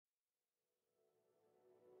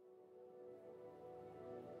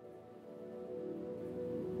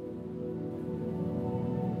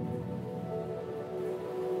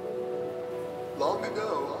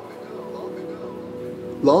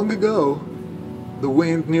Long ago, the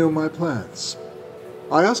wind knew my plans.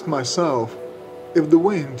 I asked myself, if the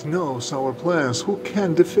wind knows our plans, who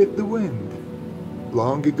can defeat the wind?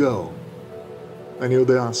 Long ago, I knew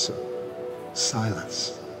the answer.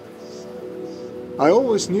 Silence. I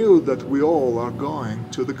always knew that we all are going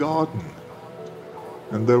to the garden.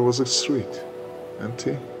 And there was a street,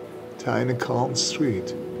 empty, tiny, calm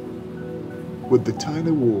street, with the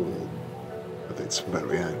tiny wall at its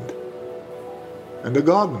very end. And a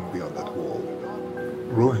garden beyond that wall,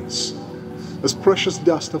 ruins, as precious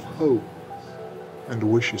dust of hope and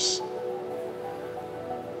wishes.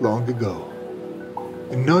 Long ago,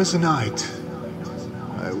 in noisy night,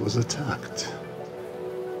 I was attacked.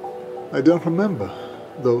 I don't remember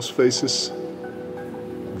those faces,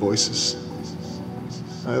 voices.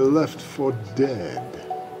 I left for dead.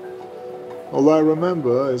 All I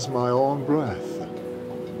remember is my own breath,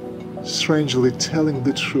 strangely telling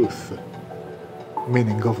the truth,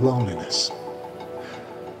 meaning of loneliness.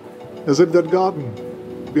 As if that garden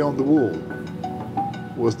beyond the wall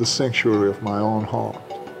was the sanctuary of my own heart.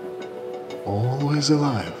 Always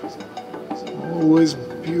alive, always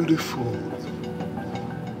beautiful,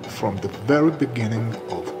 from the very beginning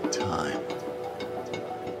of time.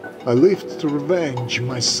 I lived to revenge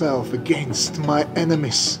myself against my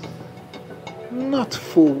enemies, not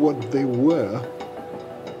for what they were,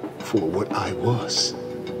 for what I was.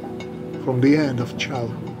 From the end of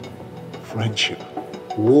childhood, friendship,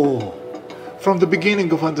 war, from the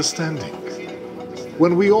beginning of understanding,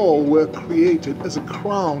 when we all were created as a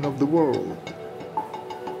crown of the world.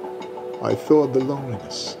 I thought the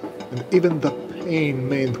loneliness and even the pain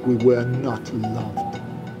meant we were not loved,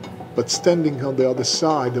 but standing on the other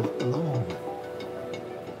side of alone,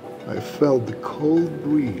 I felt the cold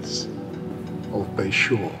breeze of Bay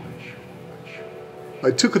Shore.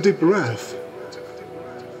 I took a deep breath.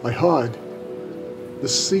 I heard the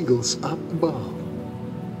seagulls up above.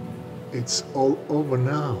 It's all over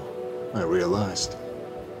now, I realized,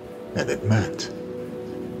 and it meant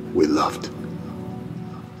we loved.